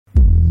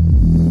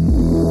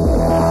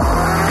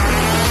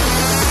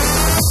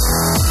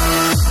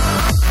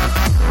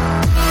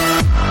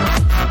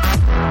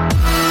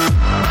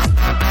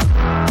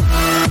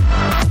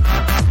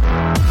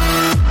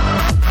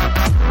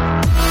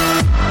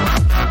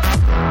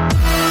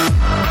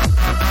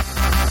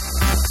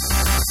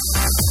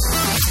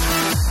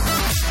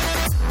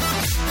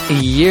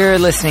You're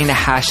listening to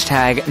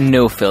Hashtag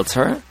No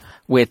Filter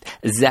with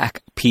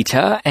Zach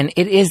Pita, and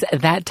it is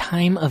that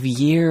time of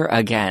year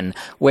again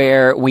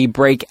where we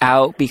break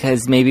out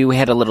because maybe we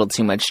had a little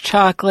too much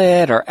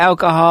chocolate or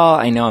alcohol.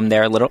 I know I'm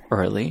there a little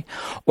early.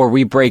 Or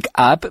we break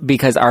up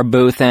because our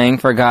boo thing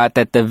forgot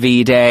that the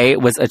V-Day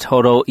was a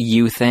total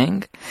you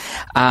thing.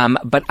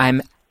 But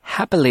I'm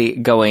happily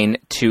going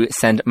to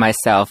send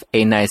myself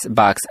a nice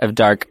box of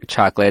dark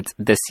chocolates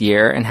this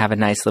year and have a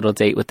nice little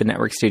date with the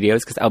network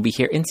studios because I'll be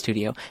here in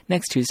studio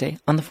next Tuesday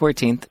on the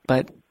 14th,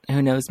 but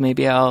who knows,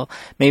 maybe I'll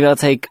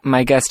take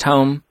my guest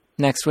home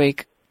next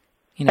week.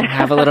 You know,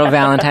 have a little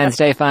Valentine's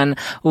Day fun.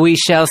 We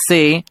shall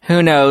see.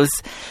 Who knows?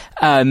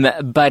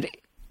 But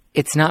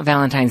it's not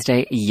Valentine's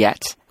Day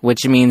yet,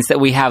 which means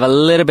that we have a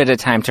little bit of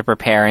time to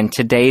prepare. And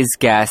today's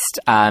guest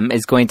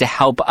is going to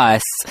help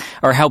us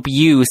or help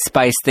you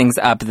spice things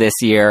up this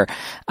year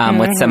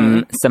with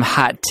some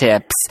hot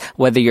tips,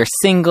 whether you're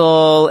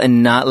single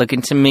and not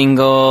looking to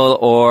mingle,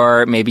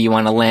 or maybe you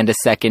want to land a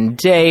second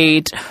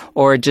date,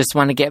 or just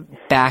want to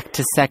get back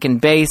to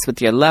second base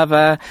with your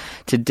lover.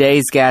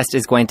 Today's guest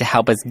is going to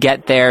help us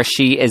get there.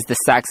 She is the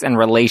sex and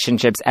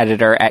relationships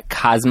editor at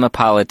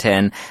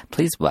Cosmopolitan.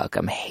 Please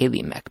welcome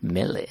Hayley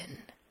MacMillen.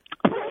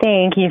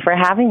 Thank you for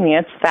having me.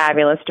 It's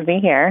fabulous to be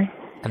here.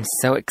 I'm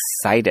so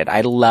excited.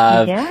 I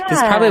love, this is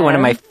probably one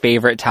of my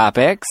favorite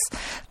topics.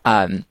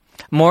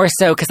 More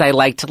so because I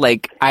like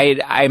to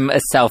I'm a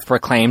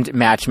self-proclaimed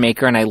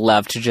matchmaker and I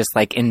love to just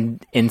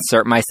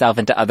insert myself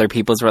into other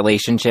people's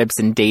relationships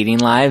and dating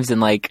lives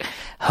and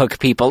hook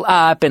people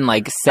up and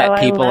set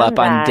people up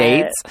on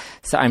dates.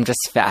 So I'm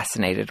just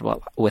fascinated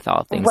with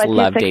all things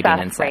love, dating,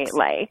 and sex.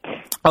 Like?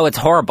 Oh, it's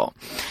horrible.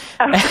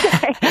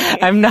 Okay.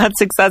 I'm not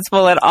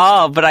successful at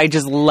all, but I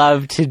just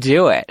love to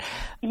do it.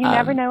 You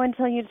never know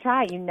until you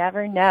try. You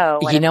never know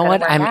when you know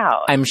what?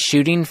 Out. I'm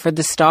shooting for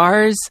the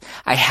stars.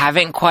 I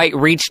haven't quite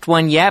reached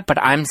one yet,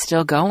 but I'm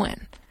still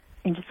going.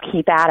 And just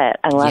keep at it.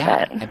 I love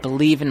it. I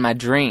believe in my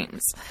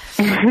dreams.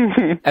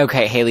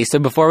 Okay, Hayley, so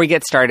before we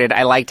get started,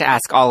 I like to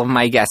ask all of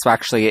my guests, well,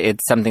 actually,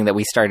 it's something that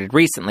we started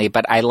recently,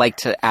 but I like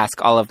to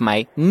ask all of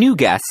my new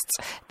guests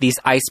these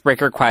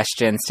icebreaker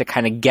questions to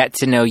kind of get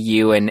to know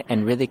you and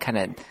really kind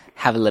of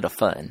have a little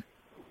fun.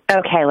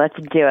 Okay, let's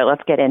do it.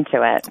 Let's get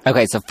into it.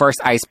 Okay, so first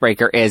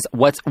icebreaker is,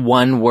 what's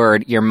one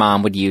word your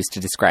mom would use to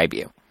describe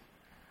you?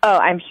 Oh,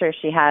 I'm sure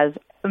she has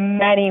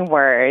many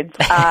words.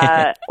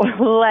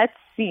 Let's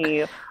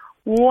see.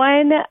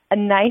 One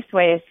nice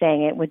way of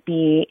saying it would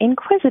be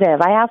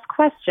inquisitive. I ask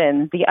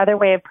questions. The other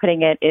way of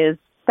putting it is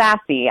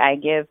sassy. I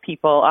give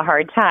people a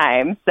hard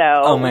time.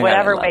 So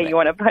whatever way you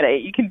want to put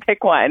it, you can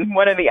pick one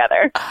or the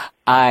other.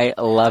 I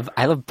love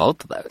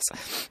both of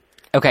those.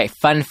 Okay,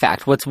 fun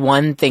fact. What's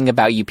one thing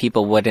about you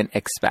people wouldn't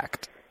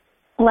expect?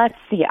 Let's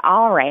see.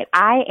 All right.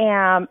 I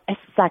am a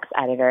sex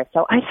editor,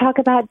 so I talk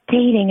about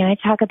dating and I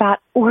talk about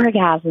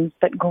orgasms.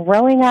 But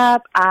growing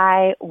up,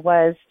 I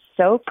was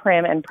so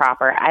prim and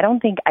proper. I don't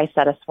think I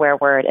said a swear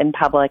word in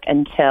public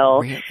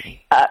until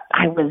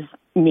I was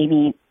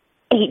maybe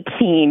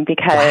 18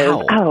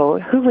 because,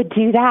 who would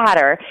do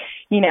that? Or,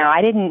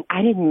 I didn't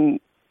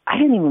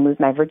even lose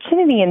my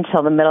virginity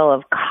until the middle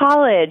of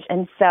college.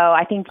 And so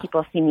I think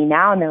people see me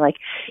now and they're like,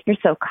 you're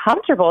so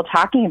comfortable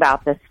talking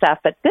about this stuff,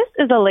 but this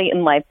is a late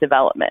in life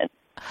development.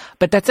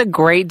 But that's a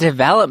great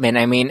development.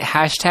 I mean,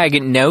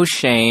 hashtag no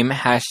shame,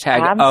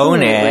 hashtag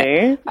own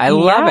it. I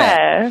love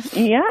it.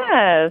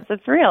 Yes,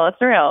 it's real.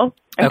 It's real.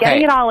 I'm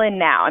getting it all in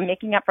now. I'm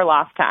making up for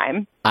lost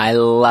time. I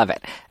love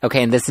it.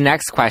 Okay, and this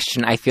next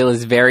question I feel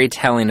is very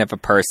telling of a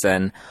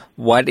person.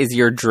 What is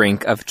your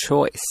drink of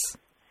choice?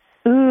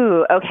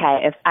 Ooh,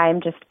 okay. If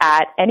I'm just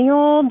at any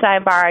old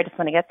dive bar, I just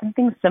want to get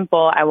something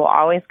simple, I will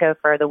always go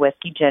for the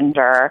whiskey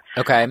ginger.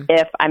 Okay.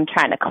 If I'm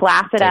trying to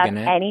class it up,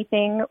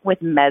 anything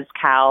with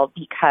mezcal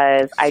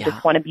because I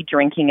just want to be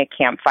drinking a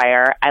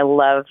campfire. I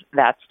love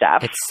that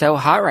stuff. It's so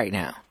hot right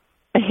now.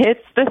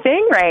 It's the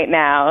thing right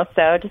now.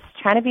 So just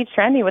trying to be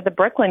trendy with the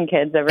Brooklyn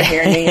kids over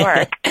here in New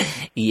York.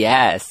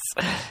 Yes.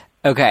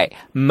 Okay.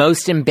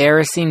 Most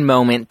embarrassing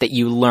moment that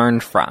you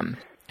learned from,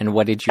 and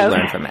what did you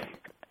learn from it?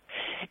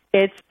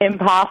 It's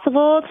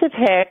impossible to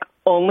pick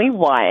only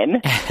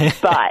one,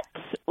 but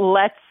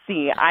let's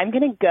see. I'm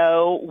going to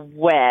go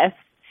with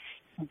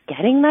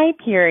getting my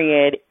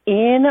period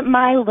in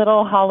my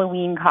little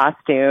Halloween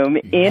costume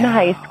in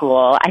high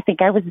school. I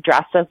think I was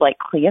dressed as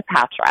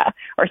Cleopatra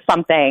or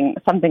something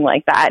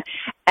like that.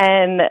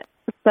 And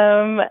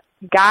some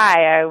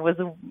guy I was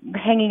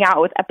hanging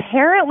out with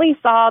apparently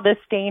saw the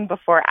stain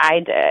before I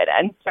did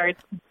and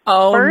starts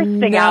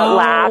bursting out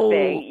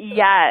laughing.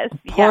 Yes.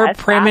 Poor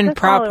prim and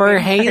proper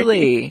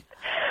Hayley.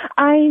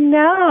 I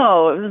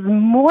know. It was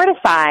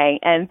mortifying.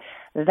 And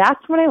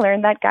that's when I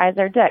learned that guys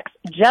are dicks.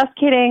 Just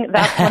kidding.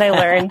 That's when I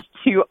learned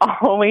to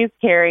always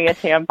carry a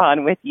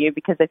tampon with you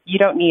because if you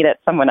don't need it,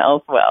 someone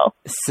else will.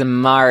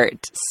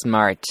 Smart.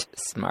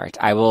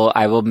 I will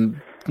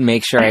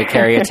make sure I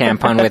carry a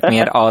tampon with me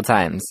at all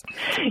times.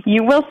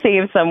 You will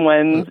save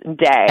someone's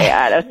day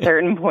at a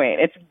certain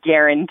point. It's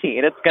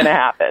guaranteed. It's going to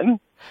happen.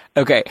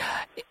 Okay,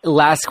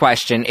 last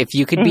question. If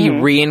you could be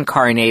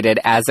reincarnated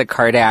as a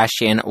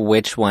Kardashian,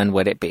 which one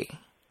would it be?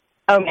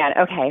 Oh, man.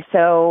 Okay,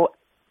 so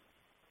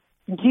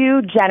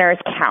do Jenners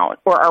count?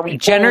 Or are we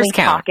Jenners only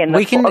count. talking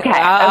We can. Okay,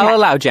 I'll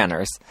allow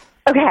Jenners.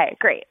 Okay,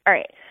 great. All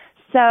right.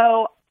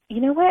 So,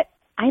 you know what?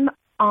 I'm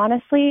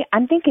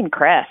thinking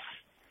Chris.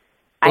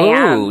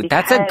 Ooh,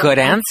 that's a good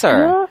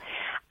answer.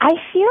 I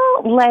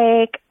feel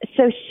like,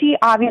 so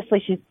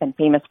she's been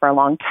famous for a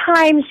long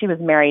time. She was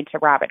married to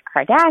Robert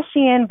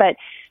Kardashian, but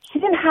she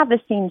didn't have the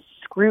same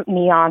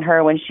scrutiny on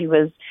her when she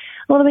was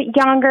a little bit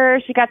younger.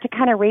 She got to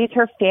kind of raise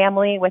her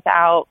family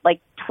without like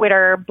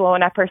Twitter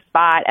blowing up her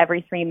spot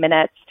every 3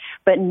 minutes.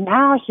 But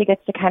now she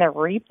gets to kind of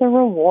reap the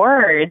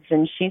rewards,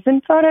 and she's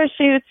in photo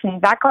shoots,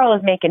 and that girl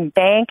is making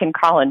bank and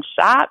calling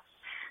shots.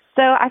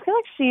 So I feel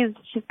like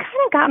she's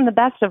kind of gotten the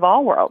best of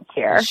all worlds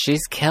here.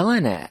 She's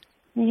killing it.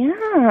 Yeah.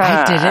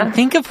 I didn't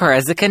think of her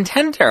as a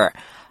contender.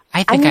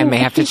 I think I may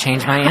have to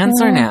change my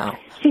answer now.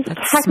 She's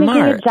That's technically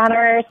smart. a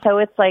Jenner, so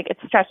it's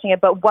stretching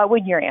it. But what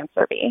would your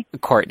answer be?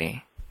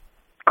 Courtney.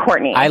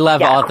 I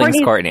love all things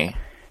Courtney.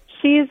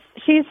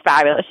 She's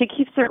fabulous. She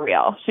keeps it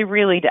real. She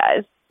really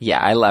does. Yeah,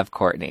 I love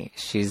Courtney.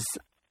 She's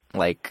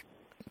like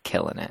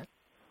killing it.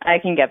 I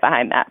can get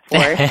behind that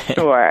for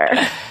sure.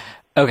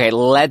 Okay,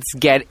 let's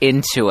get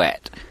into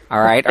it.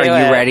 All right, are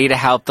you ready to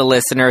help the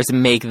listeners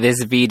make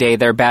this V-Day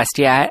their best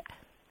yet?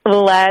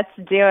 Let's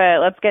do it.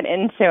 Let's get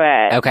into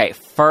it. Okay,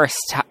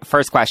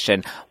 first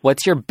question.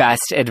 What's your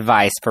best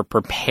advice for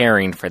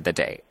preparing for the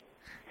date?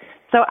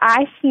 So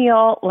I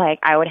feel like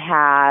I would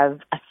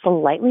have a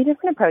slightly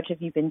different approach if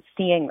you've been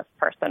seeing this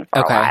person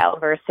for a while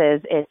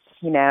versus it's,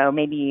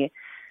 maybe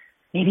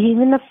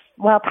even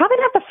probably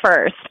not the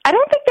first. I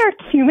don't think there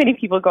are too many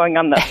people going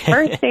on the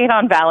first date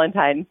on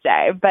Valentine's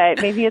Day,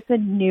 but maybe it's a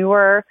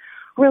newer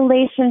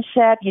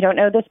relationship. You don't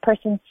know this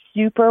person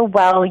super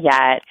well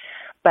yet.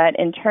 But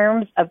in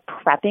terms of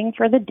prepping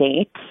for the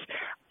date,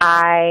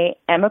 I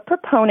am a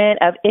proponent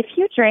of if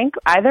you drink,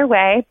 either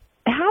way,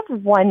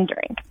 have one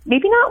drink.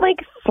 Maybe not like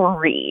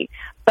 3,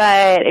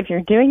 but if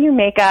you're doing your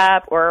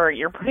makeup or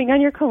you're putting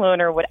on your cologne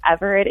or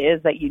whatever it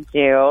is that you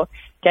do,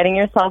 getting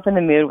yourself in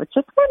the mood with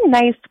just one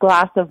nice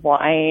glass of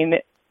wine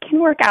can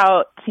work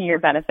out to your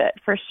benefit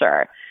for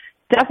sure.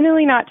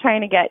 Definitely not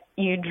trying to get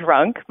you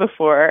drunk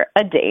before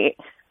a date,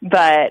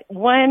 but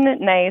one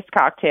nice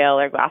cocktail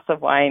or glass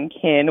of wine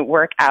can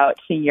work out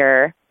to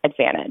your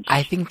advantage.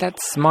 I think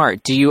that's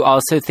smart. Do you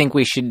also think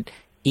we should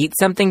eat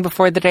something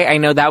before the date? I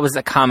know that was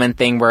a common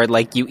thing where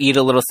like you eat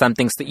a little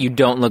something so that you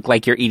don't look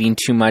like you're eating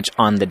too much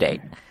on the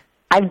date.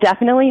 I've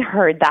definitely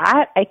heard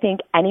that. I think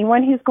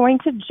anyone who's going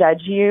to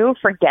judge you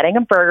for getting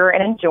a burger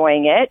and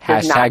enjoying it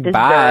does not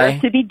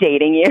deserve to be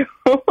dating you.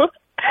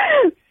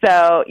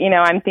 So,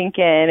 I'm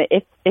thinking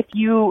if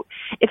you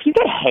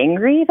get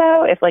hangry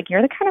though, if like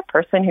you're the kind of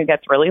person who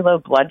gets really low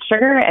blood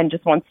sugar and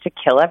just wants to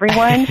kill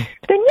everyone,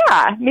 then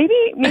yeah, maybe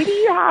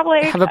you have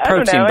a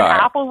protein bar.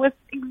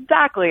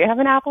 Have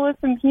an apple with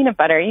some peanut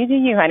butter. You do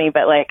you, honey.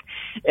 But like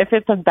if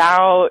it's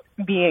about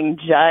being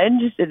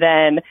judged,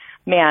 then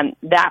man,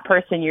 that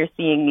person you're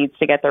seeing needs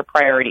to get their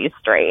priorities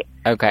straight.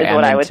 Okay, is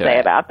what I would say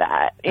about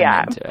that.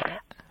 Yeah.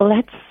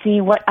 Let's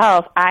see what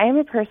else. I am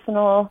a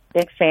personal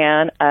big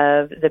fan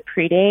of the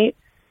pre-date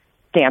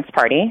dance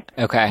party.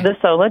 Okay. The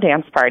solo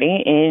dance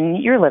party in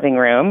your living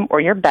room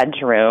or your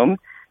bedroom,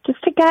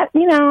 just to get,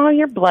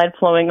 your blood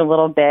flowing a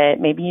little bit.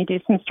 Maybe you do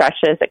some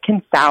stretches. It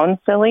can sound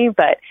silly,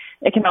 but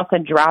it can also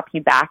drop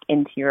you back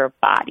into your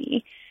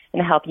body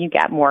and help you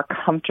get more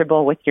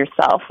comfortable with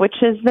yourself, which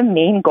is the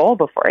main goal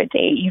before a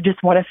date. You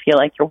just want to feel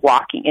like you're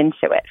walking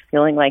into it,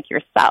 feeling like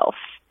yourself.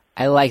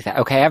 I like that.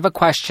 Okay, I have a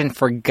question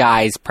for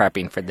guys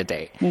prepping for the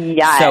date.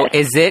 Yes. So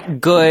is it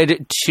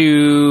good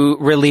to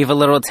relieve a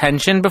little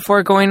tension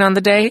before going on the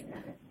date?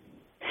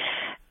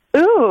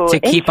 Ooh, to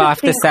keep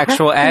off the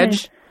sexual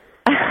edge?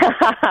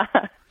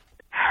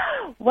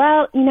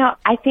 Well,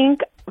 I think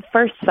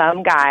for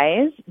some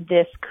guys,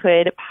 this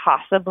could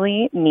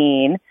possibly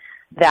mean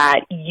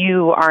that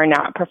you are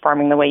not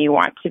performing the way you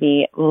want to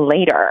be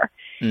later.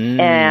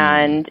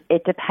 And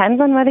it depends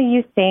on whether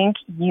you think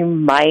you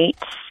might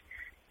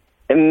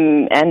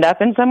end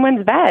up in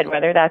someone's bed,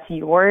 whether that's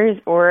yours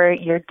or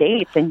your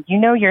dates, and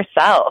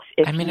yourself.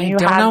 If I you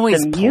don't have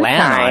always some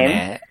plan on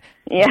it.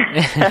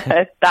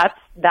 Yeah,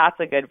 that's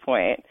a good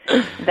point.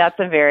 That's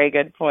a very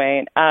good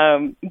point.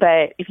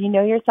 But if you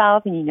know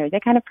yourself and you know the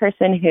kind of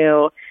person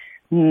who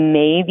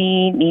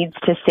maybe needs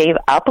to save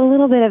up a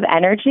little bit of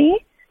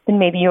energy, then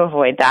maybe you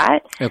avoid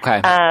that.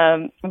 Okay.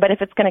 But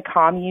if it's going to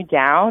calm you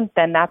down,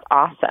 then that's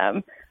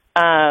awesome.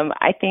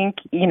 I think,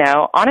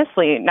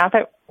 honestly, not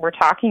that we're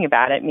talking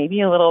about it,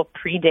 maybe a little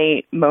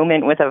pre-date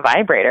moment with a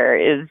vibrator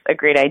is a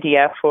great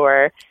idea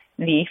for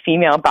the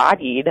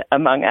female-bodied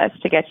among us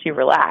to get you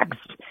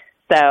relaxed.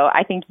 So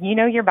I think you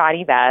know your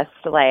body best.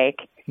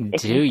 Like,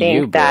 if you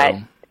think that,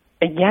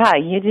 yeah,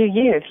 you do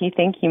you. If you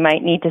think you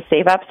might need to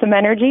save up some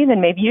energy,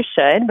 then maybe you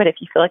should. But if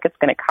you feel like it's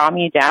going to calm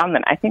you down,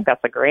 then I think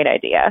that's a great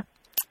idea.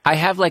 I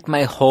have like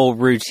my whole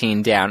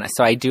routine down.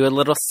 So I do a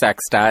little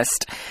sex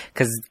dust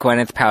because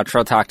Gwyneth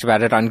Paltrow talked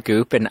about it on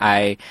Goop, and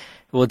I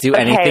will do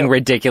anything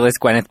ridiculous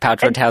Gwyneth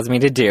Paltrow tells me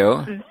to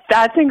do.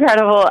 That's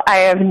incredible. I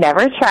have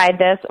never tried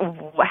this.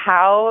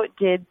 How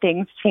did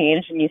things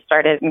change when you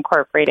started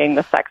incorporating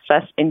the sex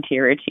dust into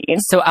your routine?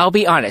 So I'll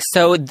be honest.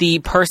 So the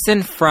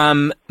person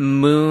from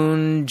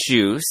Moon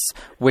Juice,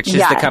 which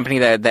is the company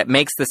that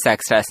makes the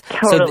sex dust,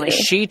 totally. So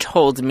she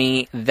told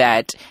me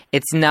that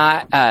it's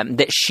not,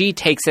 that she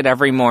takes it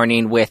every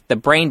morning with the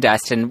brain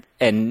dust,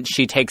 and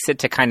she takes it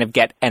to kind of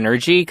get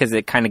energy because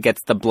it kind of gets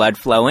the blood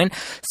flowing.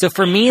 So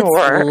for me,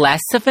 it's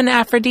less of an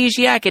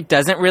aphrodisiac. It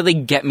doesn't really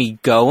get me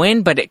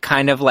going, but it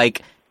kind of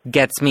like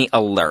gets me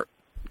alert.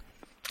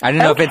 I don't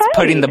know if it's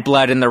putting the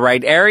blood in the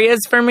right areas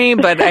for me,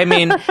 but I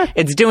mean,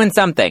 it's doing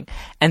something.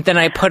 And then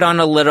I put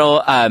on a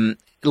little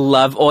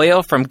love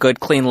oil from Good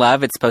Clean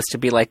Love. It's supposed to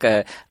be like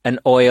an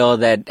oil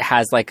that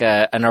has like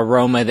an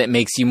aroma that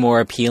makes you more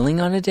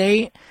appealing on a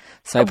date.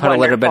 So I put a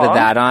little bit of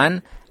that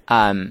on.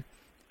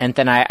 And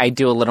then I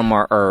do a little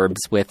more herbs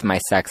with my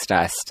sex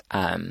dust.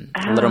 A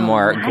little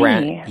more in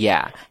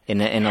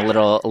a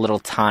little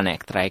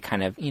tonic that I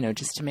kind of,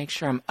 just to make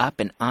sure I'm up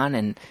and on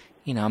and,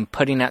 I'm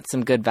putting out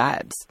some good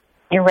vibes.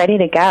 You're ready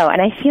to go.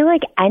 And I feel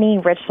like any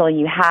ritual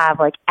you have,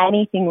 like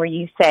anything where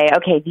you say,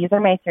 okay, these are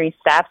my 3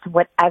 steps,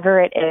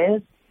 whatever it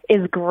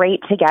is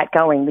great to get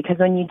going. Because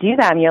when you do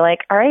them, you're like,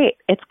 all right,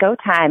 it's go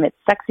time, it's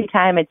sexy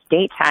time, it's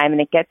date time, and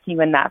it gets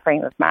you in that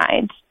frame of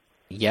mind.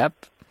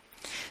 Yep.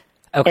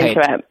 Okay. Into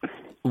it.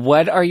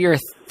 What are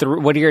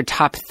your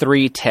top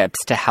 3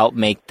 tips to help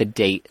make the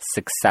date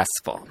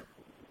successful?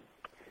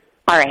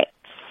 All right.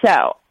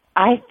 So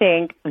I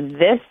think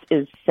this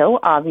is so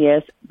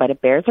obvious, but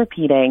it bears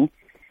repeating.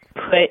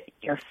 Put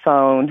your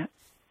phone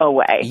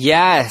away.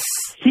 Yes.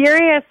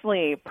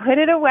 Seriously, put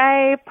it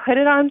away, put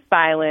it on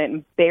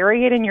silent,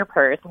 bury it in your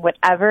purse,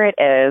 whatever it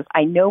is.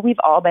 I know we've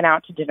all been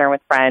out to dinner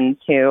with friends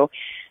who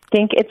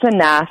think it's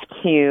enough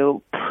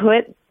to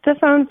put the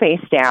phone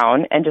face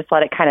down and just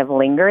let it kind of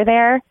linger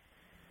there.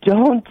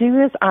 Don't do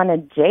this on a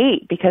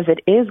date because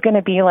it is going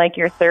to be like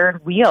your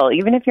third wheel,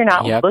 even if you're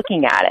not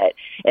looking at it.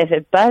 If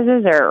it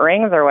buzzes or it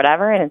rings or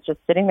whatever and it's just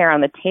sitting there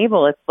on the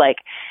table, it's like,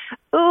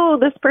 ooh,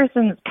 this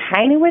person's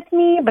kind of with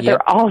me, but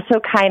they're also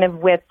kind of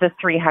with the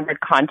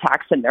 300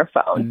 contacts in their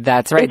phone.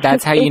 That's right.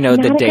 That's how you know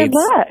the date's...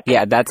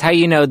 Yeah, that's how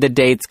you know the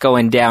date's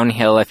going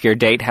downhill if your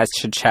date has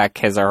to check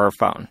his or her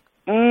phone.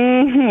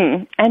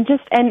 Mm-hmm. And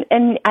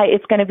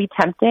it's going to be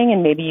tempting,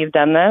 and maybe you've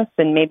done this,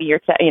 and maybe you're,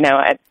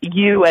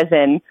 you as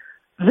in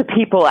the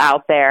people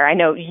out there. I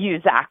know you,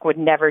 Zach, would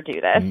never do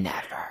this.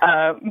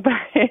 Never.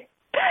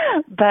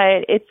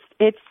 But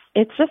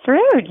it's just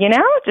rude,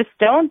 Just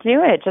don't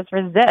do it. Just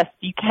resist.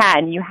 You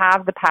can. You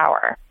have the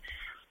power.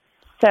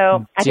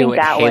 So I think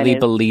that Hayley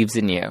believes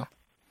in you.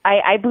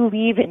 I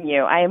believe in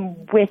you. I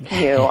am with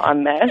you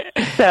on this.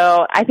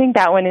 So I think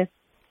that one is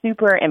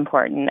super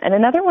important. And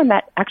another one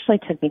that actually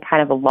took me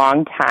kind of a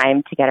long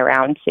time to get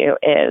around to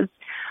is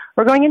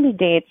we're going into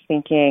dates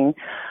thinking,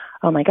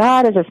 oh my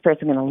God, is this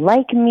person going to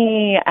like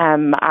me?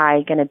 Am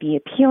I going to be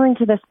appealing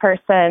to this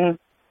person?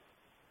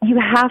 You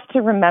have to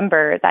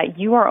remember that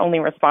you are only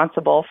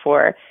responsible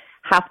for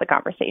half the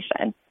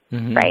conversation,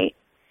 right?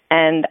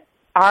 And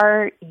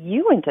are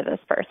you into this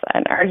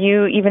person? Are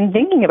you even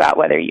thinking about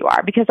whether you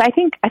are? Because I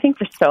think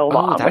for so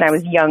long when I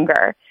was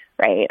younger,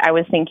 right, I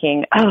was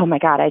thinking, oh my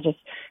God,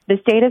 this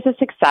date is a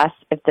success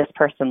if this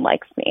person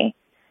likes me.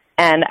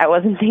 And I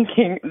wasn't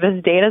thinking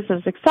this date is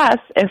a success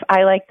if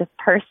I like this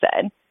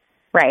person.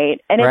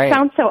 Right. And it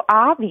sounds so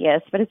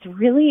obvious, but it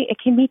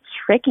can be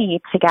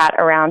tricky to get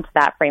around to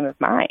that frame of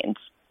mind.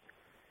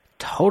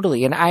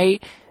 Totally. And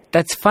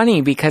that's funny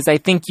because I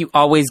think you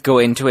always go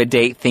into a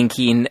date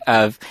thinking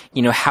of,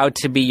 how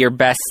to be your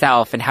best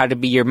self and how to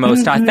be your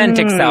most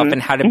authentic self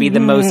and how to be the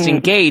most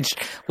engaged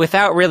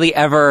without really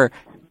ever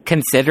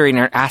considering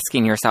or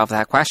asking yourself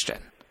that question.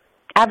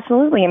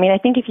 Absolutely. I mean, I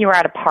think if you were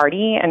at a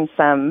party and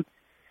some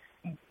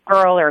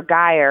girl or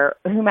guy or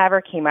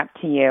whomever came up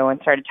to you and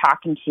started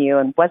talking to you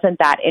and wasn't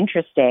that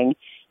interesting,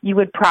 you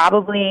would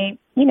probably,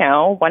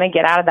 want to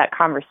get out of that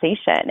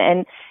conversation.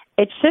 And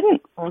it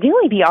shouldn't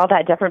really be all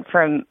that different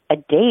from a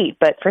date.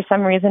 But for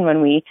some reason,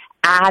 when we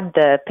add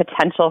the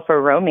potential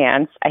for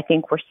romance, I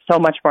think we're so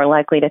much more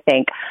likely to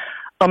think,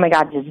 oh my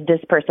God, does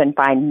this person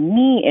find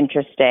me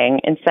interesting?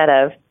 Instead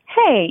of,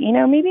 hey,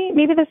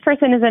 maybe this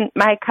person isn't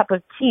my cup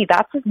of tea.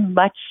 That's as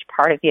much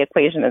part of the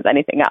equation as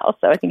anything else.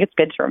 So I think it's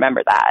good to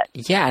remember that.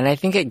 Yeah, and I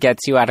think it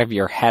gets you out of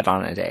your head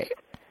on a date.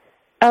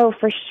 Oh,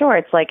 for sure.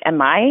 It's like,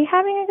 am I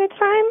having a good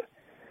time?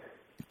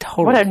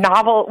 Totally.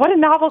 What a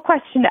novel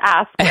question to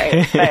ask,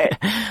 right? But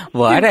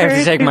what? I have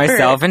to take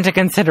myself into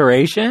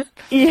consideration?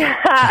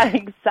 Yeah,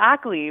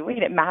 exactly.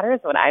 Wait, it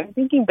matters what I'm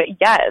thinking, but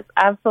yes,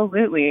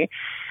 absolutely.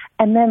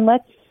 And then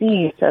let's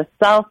see. So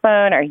cell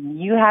phone, are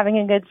you having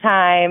a good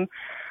time?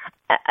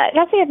 I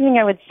guess the other thing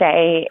I would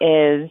say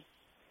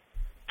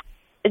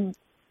is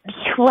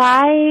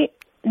try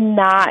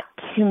not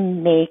to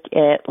make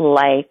it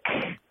like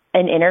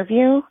an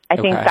interview. I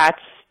think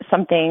that's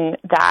something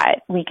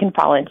that we can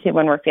fall into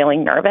when we're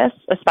feeling nervous,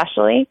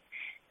 especially,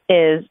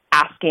 is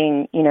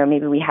asking,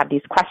 maybe we have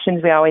these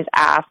questions we always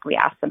ask. We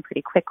ask them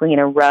pretty quickly in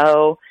a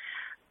row.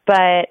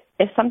 But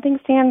if something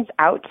stands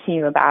out to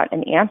you about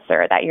an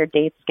answer that your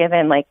date's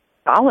given, like,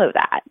 follow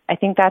that. I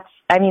think that's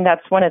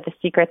one of the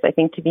secrets, I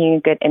think, to being a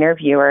good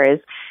interviewer is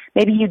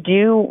maybe you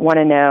do want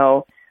to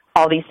know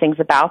all these things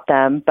about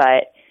them,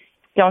 but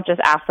don't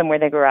just ask them where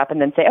they grew up and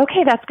then say,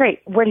 okay, that's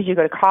great. Where did you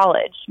go to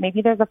college?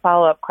 Maybe there's a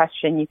follow-up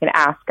question you can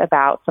ask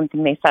about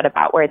something they said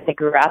about where they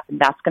grew up, and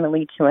that's going to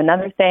lead to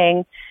another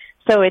thing.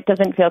 So it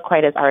doesn't feel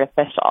quite as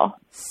artificial.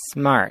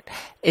 Smart.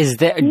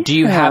 Do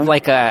you have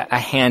like a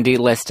handy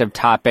list of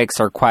topics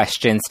or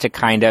questions to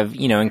kind of,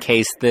 in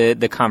case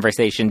the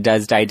conversation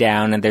does die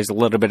down and there's a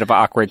little bit of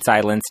awkward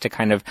silence to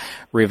kind of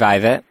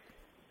revive it?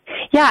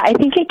 Yeah, I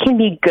think it can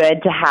be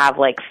good to have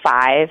like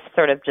 5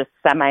 sort of just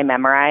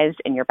semi-memorized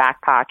in your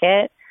back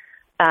pocket.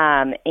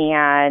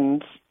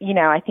 And,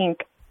 I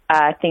think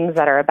things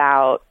that are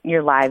about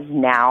your lives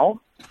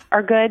now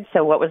are good.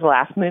 So what was the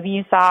last movie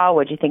you saw?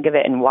 What did you think of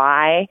it and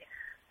why?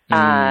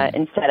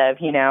 Instead of,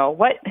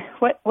 what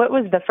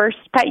was the first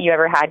pet you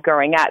ever had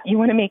growing up? You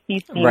want to make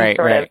these things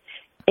of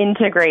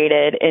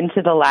integrated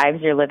into the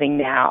lives you're living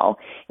now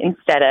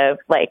instead of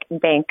like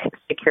bank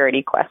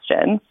security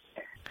questions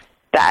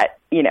that,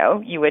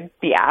 you would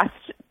be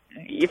asked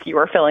if you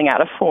were filling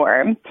out a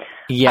form.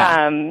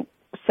 Yeah.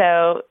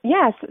 So,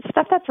 yes,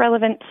 stuff that's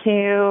relevant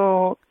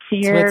to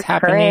your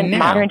current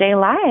modern day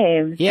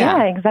lives.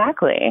 Yeah,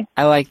 exactly.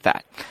 I like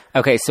that.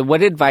 Okay, so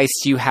what advice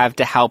do you have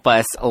to help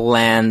us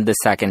land the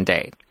second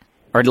date?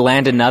 Or to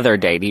land another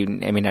date? I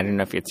don't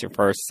know if it's your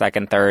first,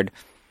 second, third.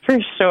 For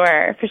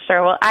sure.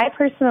 Well, I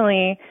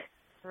personally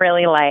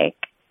really like,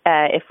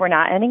 if we're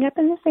not ending up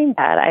in the same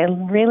bed, I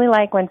really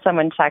like when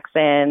someone checks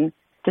in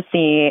to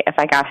see if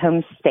I got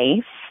home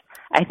safe.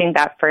 I think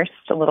that first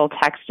little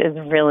text is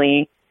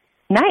really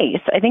nice.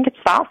 I think it's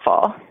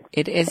thoughtful.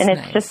 It is, and nice.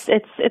 It's just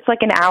it's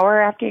like an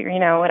hour after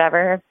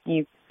whatever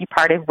you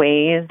parted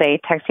ways.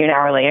 They text you an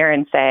hour later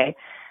and say,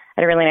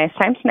 "Had a really nice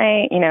time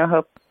tonight.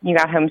 Hope you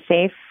got home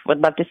safe. Would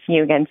love to see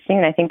you again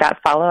soon." I think that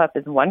follow up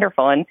is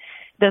wonderful, and it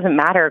doesn't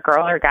matter,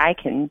 girl or guy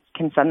can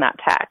send that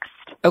text.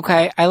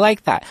 Okay, I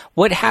like that.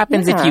 What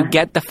happens if you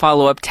get the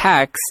follow-up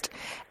text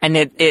and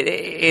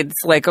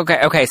it's like,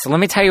 okay, so let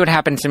me tell you what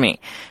happened to me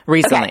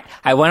recently. Okay.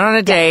 I went on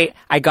a date,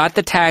 I got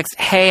the text,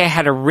 hey, I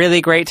had a really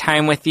great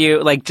time with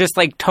you, just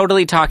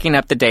totally talking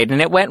up the date,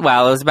 and it went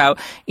well. It was about,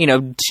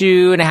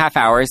 2.5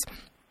 hours.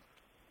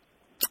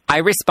 I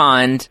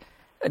respond,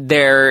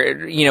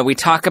 we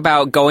talk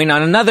about going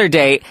on another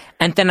date,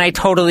 and then I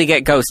totally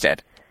get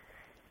ghosted.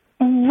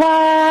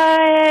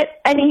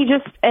 What?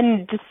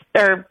 And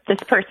this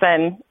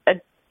person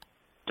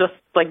just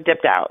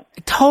dipped out.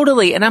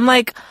 Totally. And I'm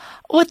like,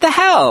 what the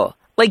hell?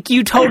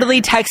 You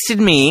totally texted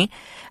me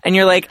and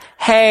you're like,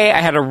 hey, I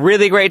had a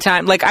really great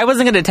time. I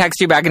wasn't going to text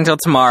you back until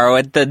tomorrow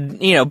at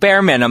the,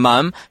 bare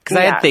minimum because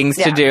I had things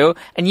to do.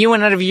 And you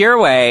went out of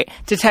your way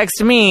to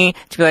text me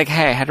to be like,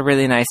 hey, I had a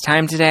really nice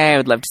time today. I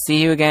would love to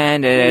see you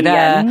again. Da, da, da.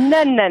 Yeah,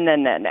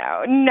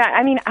 no.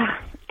 I mean,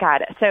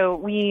 God. So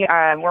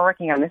we're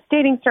working on this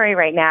dating story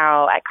right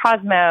now at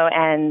Cosmo,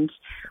 and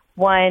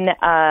one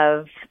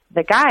of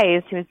the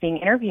guys who was being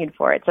interviewed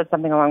for it said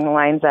something along the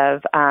lines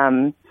of,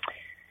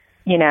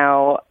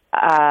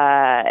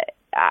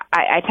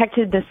 I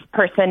texted this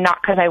person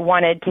not because I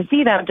wanted to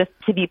see them, just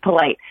to be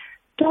polite.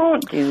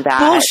 Don't do that.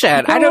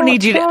 Bullshit. I don't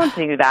need you to. Don't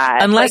do that.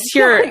 Unless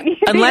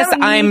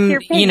I'm,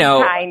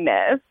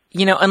 kindness.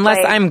 Unless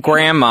I'm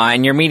grandma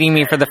and you're meeting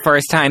me for the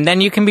first time,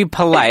 then you can be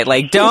polite.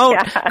 Don't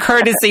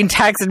courtesy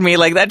text me.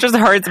 That just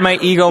hurts my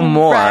ego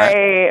more.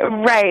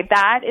 Right.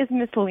 That is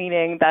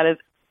misleading. That is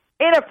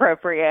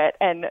inappropriate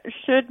and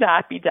should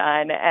not be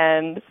done.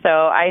 And so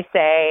I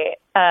say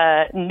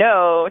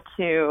no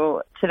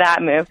to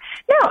that move.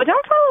 No,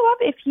 don't follow up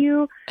if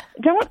you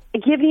don't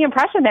give the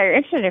impression that you're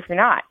interested if you're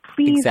not.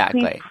 Please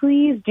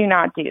do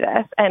not do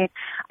this. And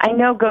I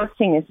know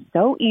ghosting is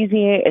so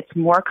easy. It's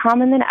more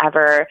common than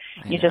ever.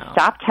 You just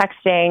stop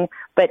texting.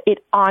 But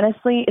it's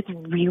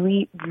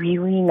really,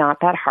 really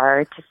not that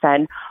hard to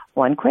send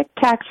one quick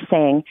text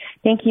saying,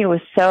 thank you, it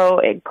was so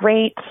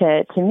great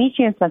to meet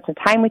you and spend some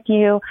time with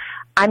you.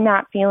 I'm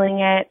not feeling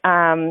it,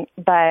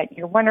 but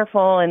you're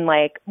wonderful and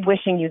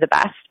wishing you the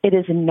best. It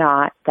is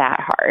not that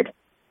hard.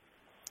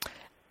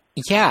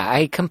 Yeah,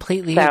 I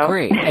completely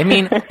agree.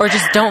 Or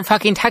just don't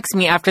fucking text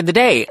me after the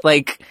date.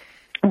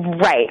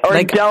 Right.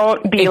 Or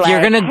don't be if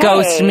you're going to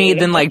ghost me,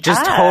 then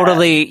just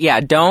totally,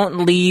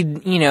 don't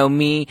lead,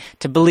 me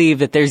to believe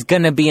that there's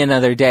going to be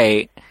another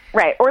date.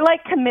 Right. Or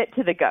commit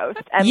to the ghost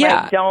and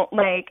don't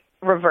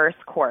reverse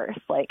course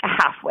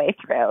halfway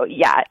through.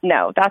 Yeah.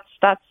 No, that's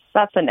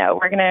a no.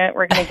 We're going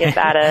to give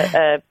that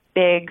a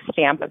big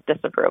stamp of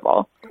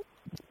disapproval.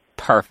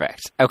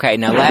 Perfect. Okay,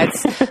 now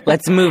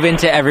let's move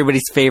into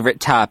everybody's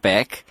favorite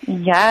topic.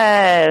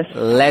 Yes.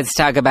 Let's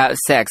talk about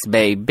sex,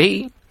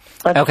 baby.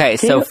 Okay,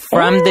 so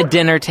from the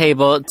dinner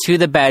table to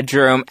the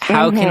bedroom,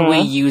 how can we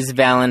use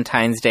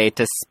Valentine's Day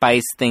to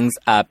spice things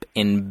up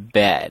in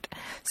bed?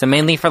 So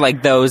mainly for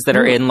like those that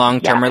are in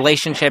long-term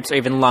relationships or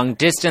even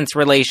long-distance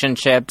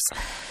relationships.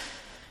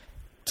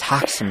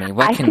 Talk to me.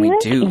 What can we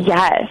do?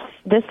 Yes,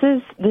 this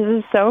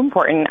is so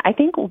important. I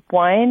think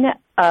one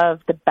of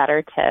the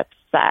better tips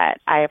that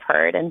I've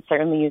heard and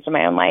certainly used in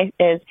my own life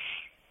is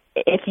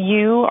if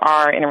you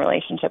are in a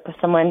relationship with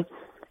someone,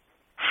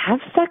 have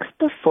sex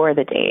before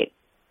the date.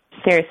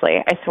 Seriously,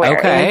 I swear.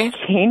 Okay. It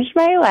has changed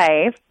my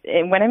life.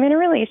 When I'm in a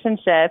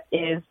relationship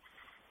is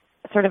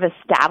sort of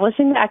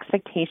establishing the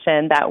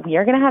expectation that we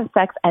are going to have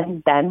sex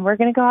and then we're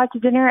going to go out to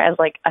dinner as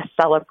like a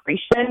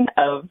celebration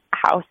of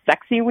how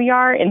sexy we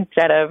are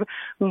instead of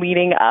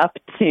leading up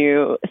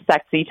to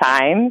sexy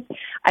times.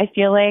 I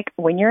feel like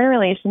when you're in a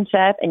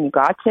relationship and you go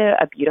out to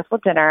a beautiful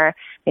dinner,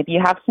 maybe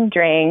you have some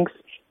drinks,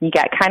 you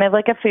get kind of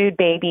like a food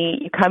baby,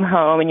 you come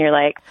home and you're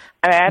like,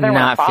 I either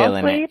want to fall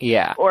asleep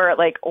or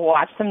like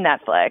watch some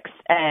Netflix,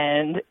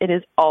 and it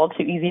is all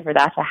too easy for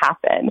that to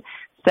happen.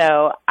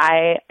 So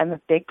I am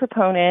a big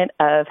proponent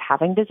of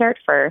having dessert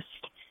first,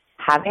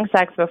 having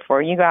sex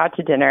before you go out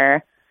to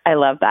dinner. I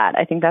love that.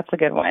 I think that's a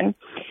good one.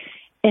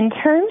 In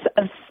terms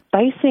of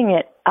spicing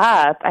it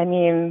up, I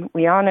mean,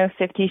 we all know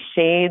 50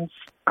 Shades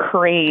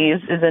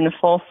craze is in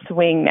full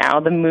swing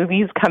now. The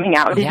movie's coming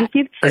out. Did you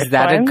see the first Is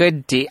that one? a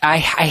good deal? I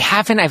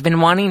haven't. I've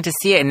been wanting to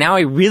see it, and now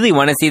I really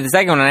want to see the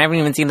second one, and I haven't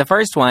even seen the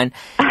first one.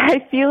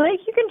 I feel like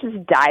you can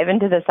just dive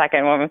into the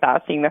second one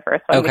without seeing the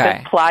first one. Okay.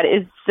 Because plot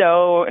is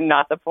so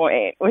not the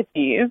point with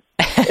these.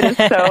 It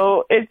is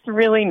so, it's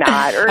really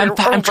not.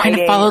 I'm trying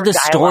to follow the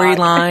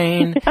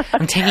storyline.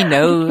 I'm taking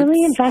notes. I'm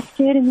really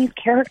invested in these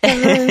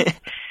characters.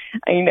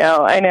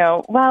 I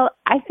know. Well,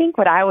 I think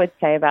what I would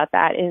say about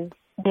that is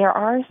there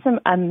are some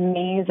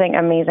amazing,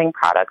 amazing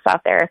products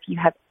out there if you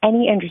have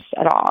any interest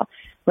at all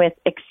with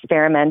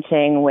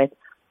experimenting with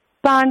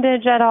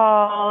bondage at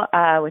all,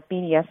 with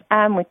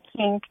BDSM, with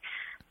kink.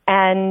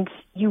 And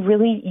you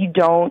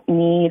don't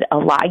need a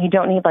lot. You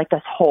don't need like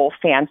this whole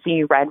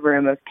fancy red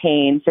room of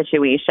pain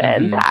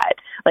situation that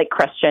like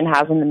Christian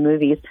has in the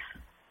movies.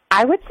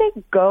 I would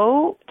say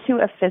go to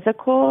a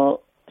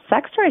physical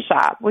sex toy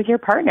shop with your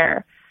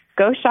partner.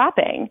 Go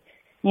shopping.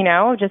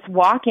 Just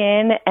walk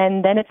in,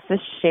 and then it's this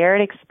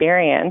shared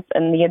experience,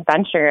 and the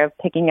adventure of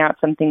picking out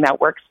something that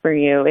works for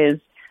you is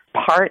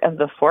part of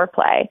the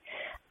foreplay.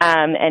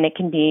 And it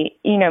can be,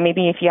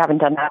 maybe if you haven't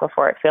done that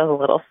before, it feels a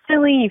little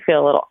silly, you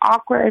feel a little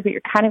awkward, but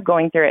you're kind of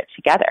going through it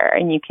together,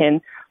 and you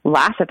can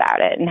laugh about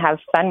it and have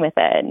fun with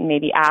it, and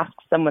maybe ask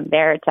someone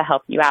there to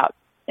help you out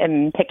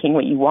in picking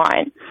what you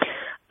want.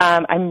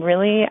 I'm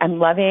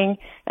loving,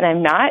 and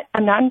I'm not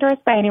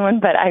endorsed by anyone,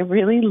 but I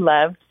really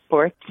love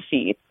sports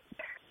sheets.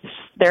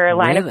 Their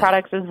line of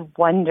products is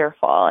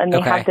wonderful, and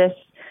they have this,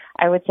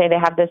 I would say they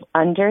have this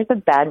under the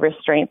bed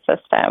restraint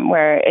system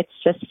where it's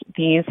just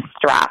these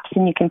straps,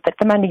 and you can fit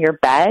them under your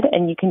bed,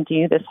 and you can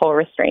do this whole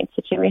restraint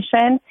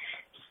situation.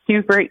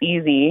 Super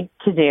easy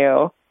to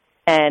do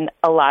and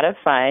a lot of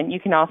fun.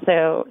 You can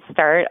also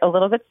start a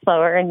little bit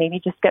slower and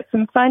maybe just get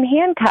some fun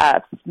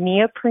handcuffs.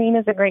 Neoprene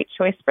is a great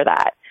choice for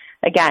that,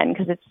 again,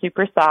 because it's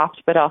super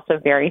soft but also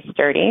very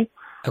sturdy.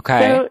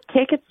 Okay. So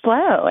take it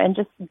slow and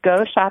just go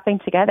shopping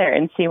together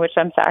and see what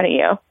jumps out at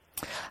you.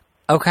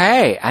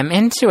 Okay, I'm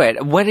into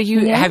it. What do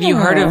you have you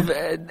heard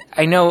of?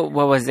 I know,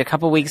 what was it, a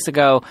couple weeks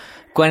ago,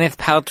 Gwyneth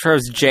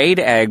Paltrow's jade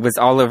egg was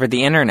all over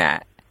the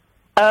internet.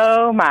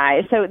 Oh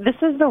my. So this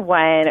is the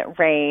one,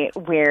 right,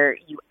 where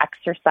you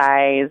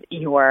exercise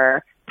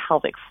your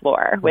pelvic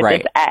floor with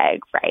this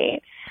egg,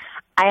 right?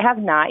 I have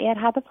not yet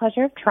had the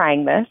pleasure of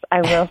trying this.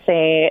 I will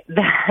say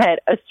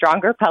that a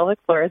stronger pelvic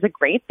floor is a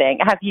great thing.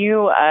 Have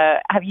you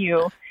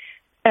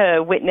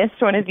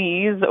witnessed one of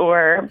these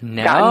or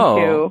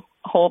gotten to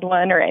hold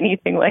one or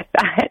anything like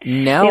that?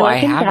 No, I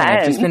haven't.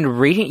 I've just been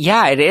reading.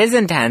 Yeah, it is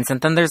intense.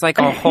 And then there's like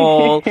a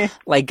whole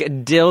like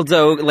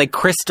dildo, like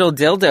crystal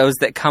dildos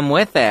that come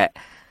with it.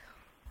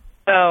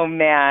 Oh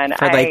man.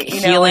 For like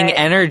healing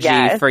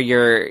energy for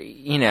your,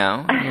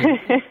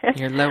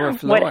 your lower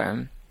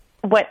floor.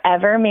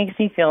 Whatever makes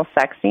you feel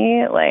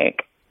sexy,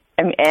 like,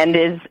 and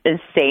is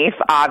safe,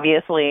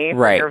 obviously,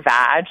 for your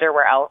vag or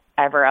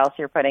wherever else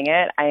you're putting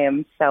it. I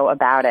am so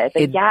about it.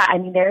 But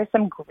there are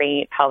some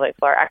great pelvic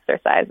floor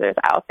exercisers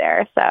out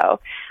there.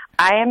 So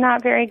I am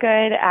not very good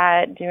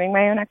at doing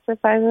my own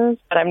exercises,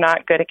 but I'm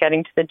not good at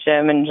getting to the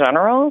gym in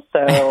general.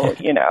 So,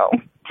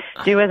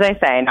 do as I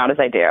say, not as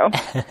I do.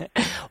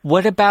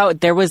 What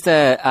about, there's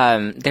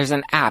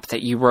an app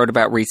that you wrote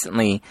about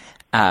recently.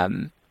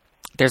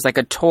 There's like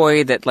a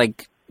toy that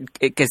like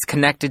it gets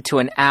connected to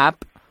an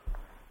app.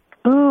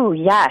 Ooh,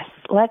 yes.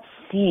 Let's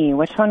see.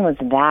 Which one was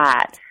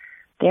that?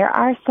 There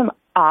are some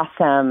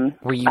awesome...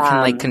 Where you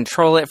can like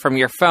control it from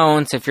your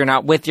phone. So if you're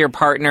not with your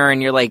partner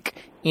and you're like,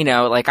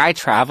 like I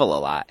travel a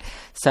lot.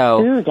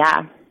 So, ooh,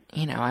 yeah.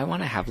 I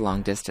want to have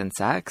long distance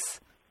sex.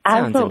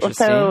 Sounds interesting.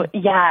 So,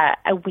 yeah,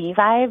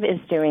 WeVibe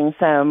is doing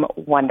some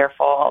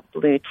wonderful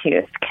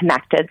Bluetooth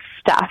connected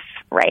stuff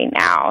right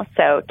now.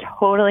 So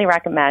totally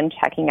recommend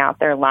checking out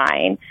their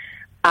line.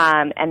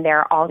 And there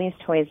are all these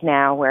toys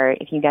now where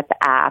if you get the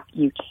app,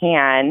 you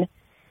can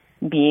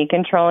be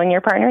controlling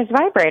your partner's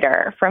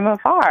vibrator from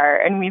afar.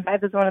 And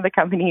WeVibe is one of the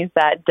companies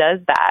that does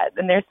that.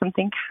 And there's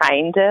something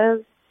kind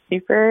of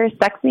super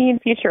sexy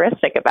and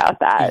futuristic about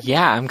that.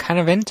 Yeah, I'm kind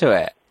of into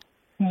it.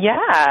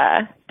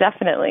 Yeah,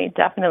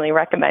 definitely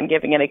recommend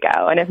giving it a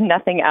go. And if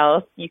nothing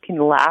else, you can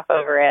laugh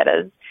over it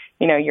as,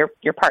 you know,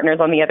 your partner's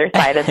on the other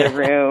side of the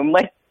room,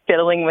 like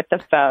fiddling with the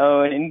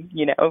phone and,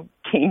 you know,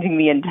 changing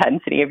the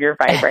intensity of your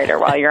vibrator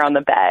while you're on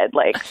the bed.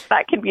 Like,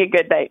 that could be a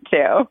good night,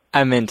 too.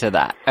 I'm into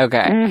that. Okay.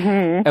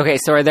 Mm-hmm. Okay,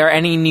 so are there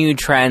any new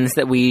trends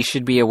that we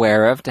should be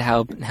aware of to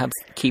help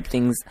keep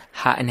things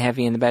hot and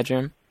heavy in the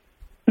bedroom?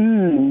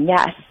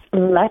 Yes.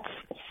 Let's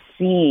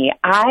see.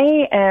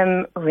 I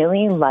am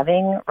really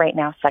loving right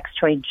now sex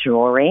toy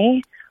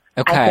jewelry.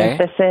 Okay. I think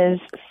this is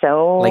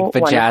so like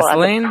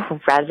vajazzling? Wonderful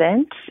as a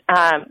present.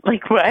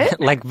 Like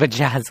what? Like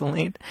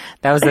vajazzling?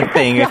 That was a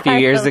thing a few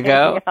years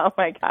ago. Oh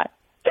my God.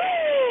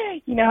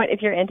 You know what?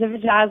 If you're into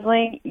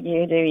vajazzling,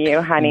 you do you,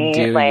 honey.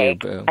 Do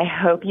like, you, boo. I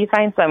hope you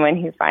find someone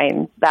who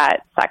finds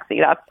that sexy.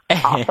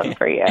 That's awesome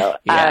for you.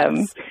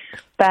 Yes.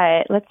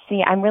 But let's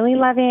see. I'm really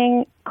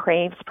loving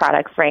Crave's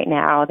products right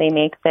now. They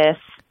make this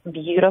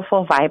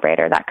beautiful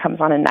vibrator that comes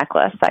on a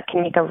necklace that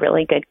can make a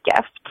really good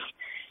gift.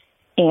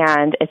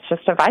 And it's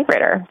just a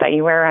vibrator that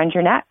you wear around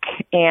your neck.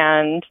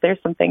 And there's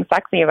something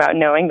sexy about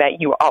knowing that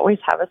you always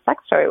have a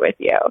sex toy with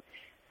you.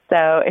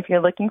 So if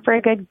you're looking for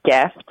a good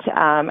gift,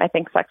 I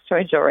think sex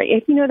toy jewelry,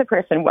 if you know the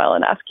person well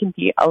enough, can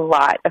be a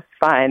lot of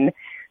fun.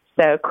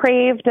 So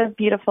Crave does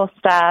beautiful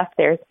stuff.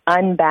 There's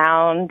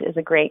Unbound is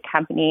a great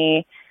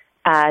company.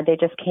 They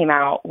just came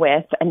out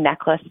with a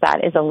necklace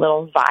that is a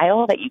little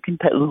vial that you can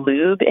put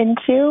lube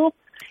into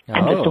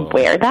and just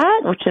wear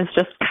that, which is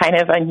just kind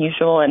of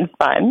unusual and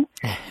fun.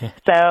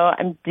 So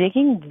I'm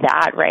digging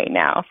that right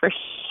now for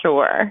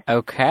sure.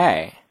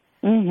 Okay.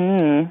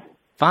 Mm-hmm.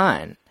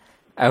 Fun.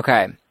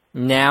 Okay.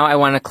 Now I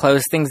want to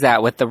close things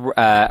out with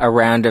a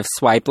round of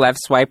swipe left,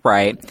 swipe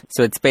right.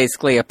 So it's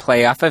basically a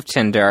play off of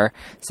Tinder.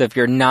 So if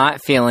you're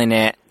not feeling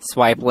it,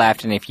 swipe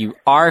left. And if you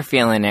are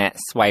feeling it,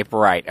 swipe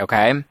right.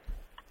 Okay?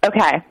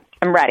 Okay.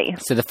 I'm ready.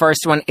 So the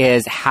first one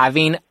is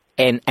having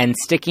and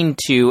sticking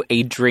to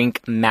a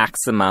drink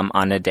maximum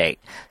on a date.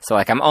 So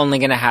like I'm only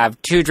going to have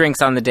 2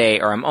 drinks on the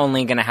date, or I'm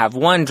only going to have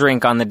 1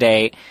 drink on the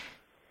date,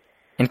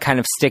 and kind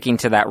of sticking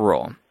to that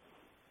rule.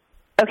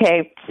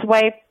 Okay.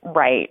 Swipe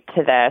right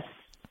to this.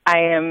 I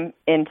am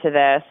into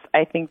this.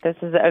 I think this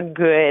is a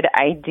good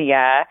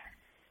idea.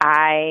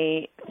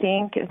 I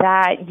think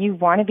that you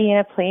want to be in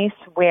a place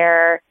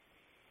where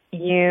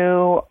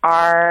you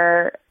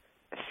are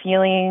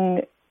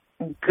feeling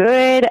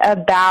good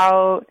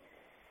about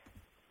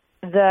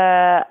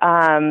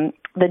the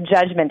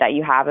judgment that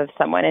you have of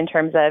someone in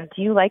terms of,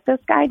 do you like this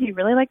guy? Do you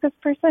really like this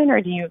person? Or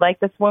do you like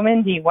this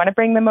woman? Do you want to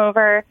bring them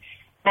over?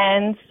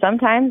 And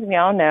sometimes we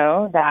all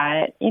know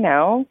that, you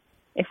know,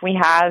 if we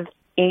have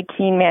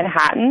 18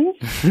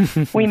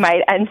 Manhattans, we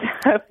might end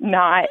up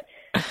not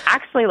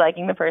actually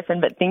liking the person,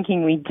 but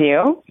thinking we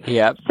do.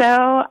 Yep. So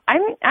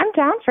I'm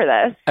down for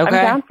this. Okay.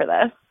 I'm down for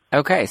this.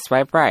 Okay,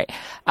 swipe right.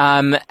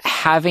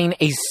 Having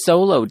a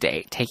solo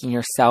date, taking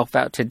yourself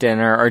out to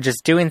dinner, or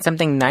just doing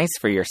something nice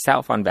for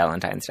yourself on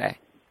Valentine's Day.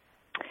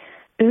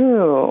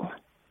 Ooh.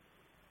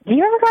 Do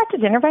you ever go out to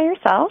dinner by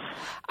yourself?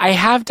 I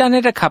have done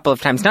it a couple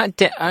of times. Not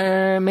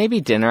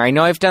maybe dinner. I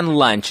know I've done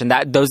lunch, and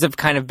those have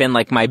kind of been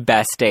like my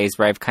best days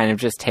where I've kind of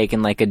just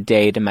taken like a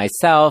day to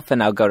myself,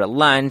 and I'll go to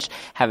lunch,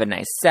 have a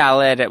nice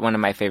salad at one of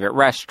my favorite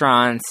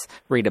restaurants,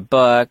 read a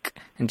book,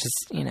 and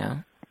just, you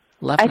know,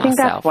 love myself. I think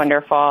that's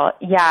wonderful.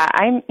 Yeah,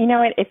 you know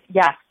what, if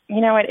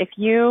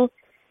you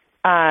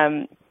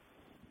have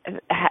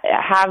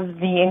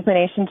the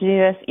inclination to do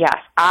this, yes.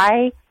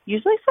 I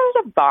usually sit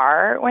at a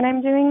bar when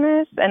I'm doing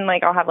this, and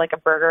like I'll have like a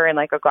burger and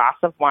like a glass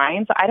of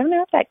wine. So I don't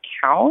know if that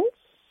counts,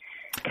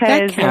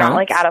 because you're not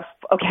like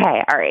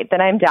okay, all right,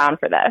 then I'm down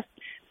for this.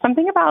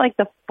 Something about like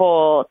the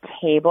full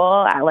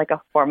table at like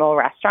a formal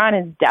restaurant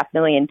is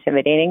definitely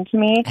intimidating to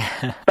me,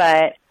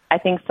 but I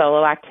think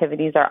solo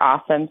activities are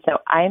awesome. So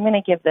I'm going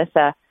to give this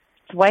a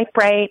swipe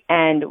right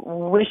and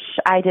wish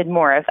I did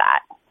more of that.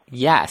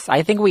 Yes,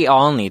 I think we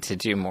all need to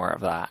do more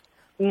of that.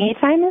 Me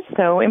time is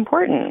so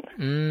important.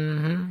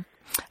 Mm-hmm.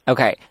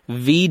 Okay,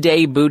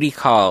 V-Day booty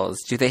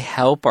calls. Do they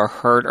help or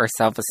hurt our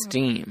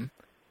self-esteem?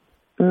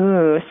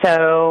 Ooh,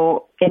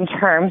 so in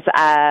terms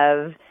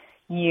of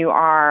you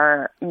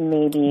are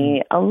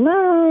maybe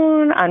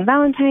alone on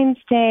Valentine's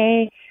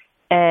Day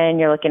and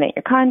you're looking at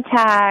your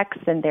contacts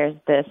and there's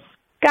this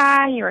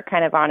guy you were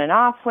kind of on and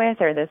off with,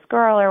 or this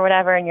girl or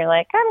whatever, and you're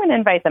like, I'm going to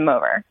invite them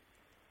over.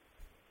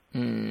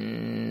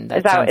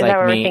 Is that what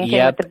we're thinking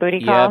with the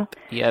booty call?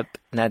 Yep.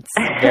 That's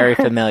very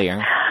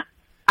familiar.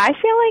 I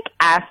feel like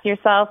ask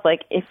yourself,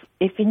 like, if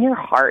in your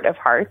heart of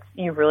hearts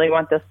you really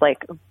want this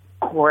like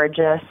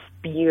gorgeous,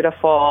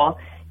 beautiful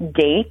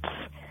date,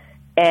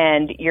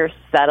 and you're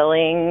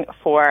settling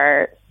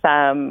for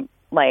some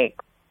like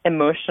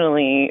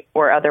emotionally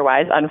or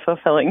otherwise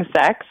unfulfilling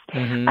sex,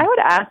 I would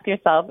ask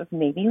yourself if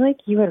maybe like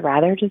you would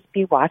rather just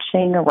be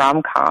watching a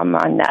rom-com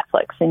on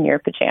Netflix in your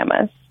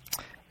pajamas.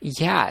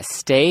 Yeah,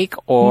 steak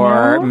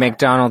or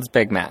McDonald's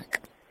Big Mac?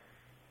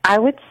 I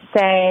would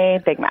say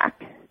Big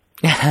Mac.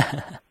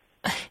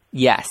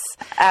 Yes.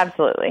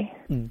 Absolutely.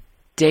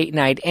 Date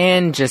night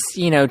in, just,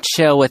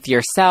 chill with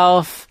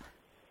yourself.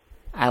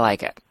 I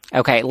like it.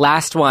 Okay,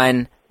 last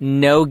one.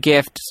 No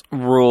gifts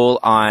rule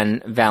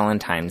on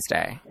Valentine's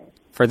Day.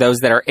 For those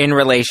that are in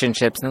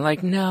relationships and they're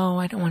like, no,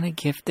 I don't want a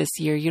gift this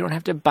year. You don't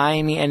have to buy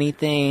me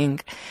anything.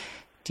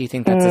 Do you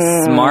think that's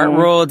a smart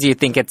rule? Do you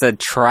think it's a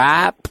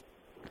trap?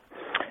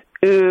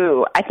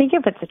 Ooh, I think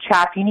if it's a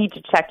trap, you need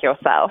to check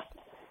yourself.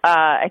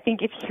 I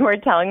think if you are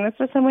telling this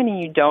to someone and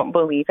you don't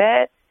believe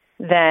it,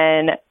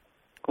 then,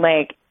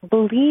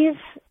 believe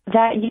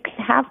that you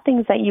can have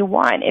things that you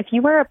want. If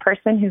you are a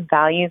person who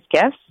values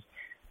gifts,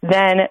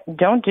 then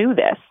don't do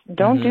this.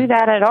 Don't do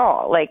that at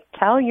all.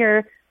 Tell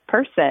your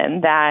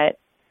person that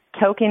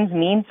tokens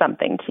mean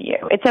something to you.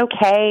 It's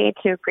okay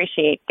to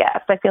appreciate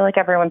gifts. I feel like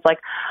everyone's like,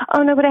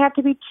 oh, no, but I have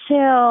to be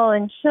chill,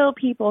 and chill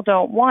people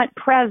don't want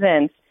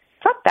presents.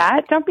 Fuck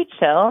that. Don't be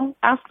chill.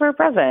 Ask for a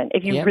present.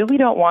 If you really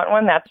don't want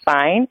one, that's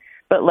fine.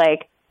 But,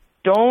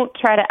 don't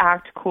try to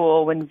act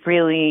cool when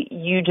really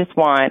you just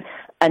want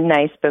a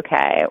nice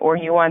bouquet, or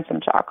you want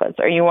some chocolates,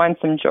 or you want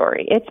some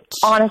jewelry. It's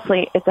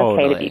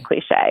okay to be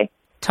cliche.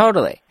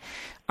 Totally.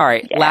 All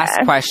right,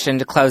 last question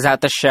to close out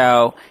the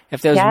show.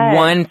 If there was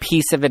one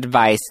piece of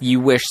advice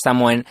you wish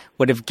someone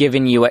would have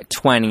given you at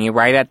 20,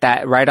 right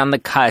on the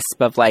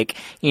cusp of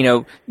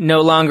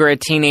no longer a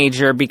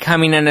teenager,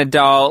 becoming an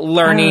adult,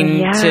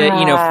 learning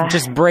to,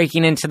 just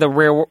breaking into the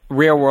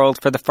real world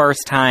for the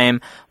first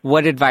time,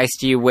 what advice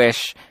do you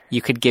wish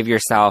you could give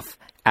yourself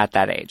at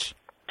that age?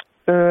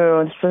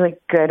 Ooh, this is a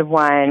good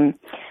one.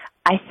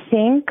 I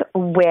think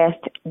with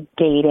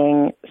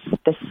dating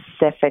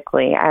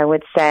specifically, I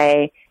would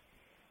say,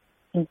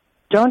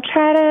 don't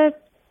try to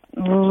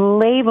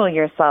label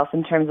yourself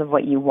in terms of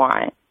what you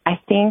want. I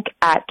think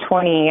at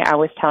 20, I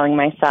was telling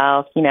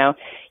myself, you're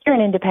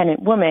an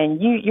independent woman.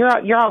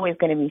 You're always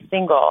going to be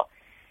single.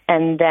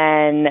 And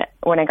then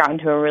when I got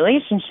into a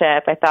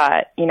relationship, I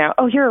thought,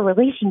 oh, you're a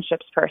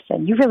relationships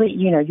person. You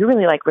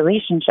really like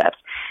relationships.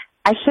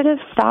 I should have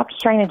stopped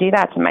trying to do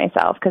that to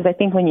myself, because I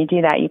think when you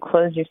do that, you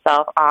close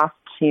yourself off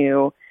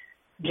to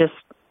just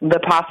the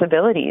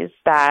possibilities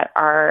that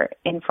are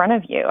in front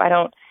of you. I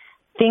don't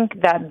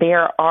think that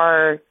there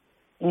are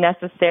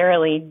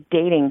necessarily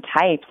dating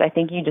types. I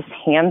think you just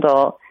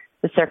handle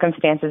the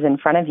circumstances in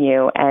front of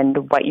you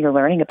and what you're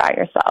learning about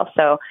yourself.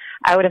 So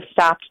I would have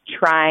stopped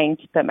trying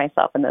to put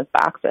myself in those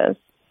boxes.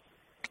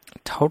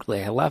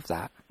 Totally. I love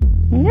that.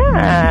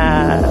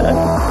 Yeah.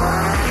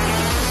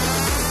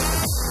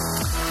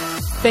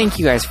 Thank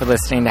you guys for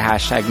listening to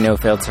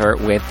 #NoFilter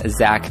with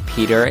Zach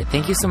Peter.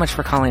 Thank you so much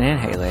for calling in,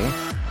 Hayley.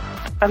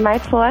 My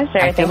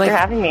pleasure. Thanks for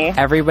having me.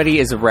 Everybody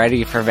is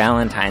ready for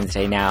Valentine's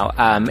Day now.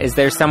 Is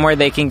there somewhere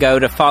they can go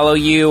to follow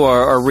you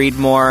or read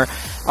more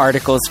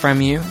articles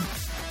from you?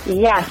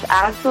 Yes,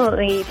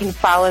 absolutely. You can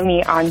follow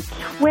me on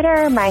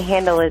Twitter. My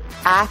handle is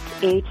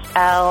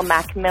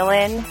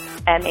 @HLMacMillen,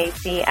 MacMillen, and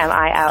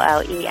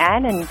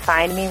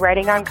find me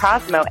writing on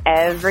Cosmo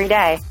every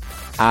day.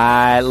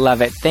 I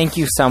love it. Thank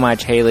you so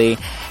much, Hayley.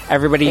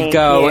 Everybody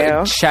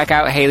go check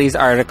out Hayley's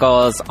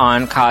articles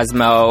on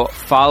Cosmo.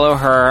 Follow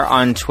her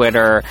on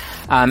Twitter.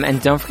 And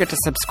don't forget to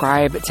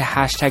subscribe to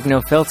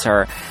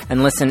 #NoFilter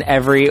and listen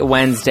every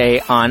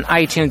Wednesday on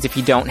iTunes. If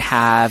you don't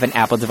have an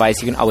Apple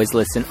device, you can always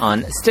listen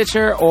on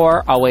Stitcher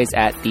or always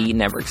at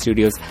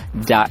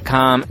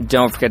thenetworkstudios.com.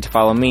 Don't forget to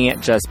follow me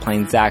at Just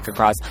Plain Zach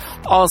across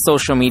all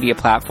social media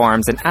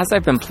platforms. And as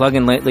I've been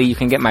plugging lately, you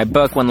can get my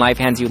book, When Life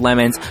Hands You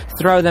Lemons,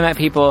 Throw Them at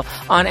People,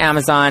 on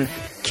Amazon.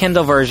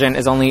 Kindle version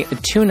is only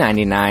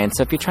 $2.99,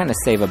 so if you're trying to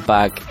save a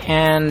buck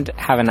and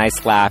have a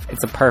nice laugh,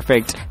 it's a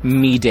perfect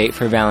me date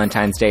for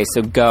Valentine's Day,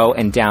 so go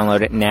and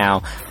download it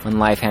now. When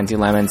Life Hands You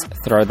Lemons,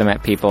 Throw Them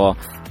at People.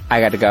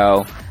 I gotta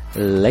go.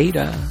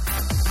 Later.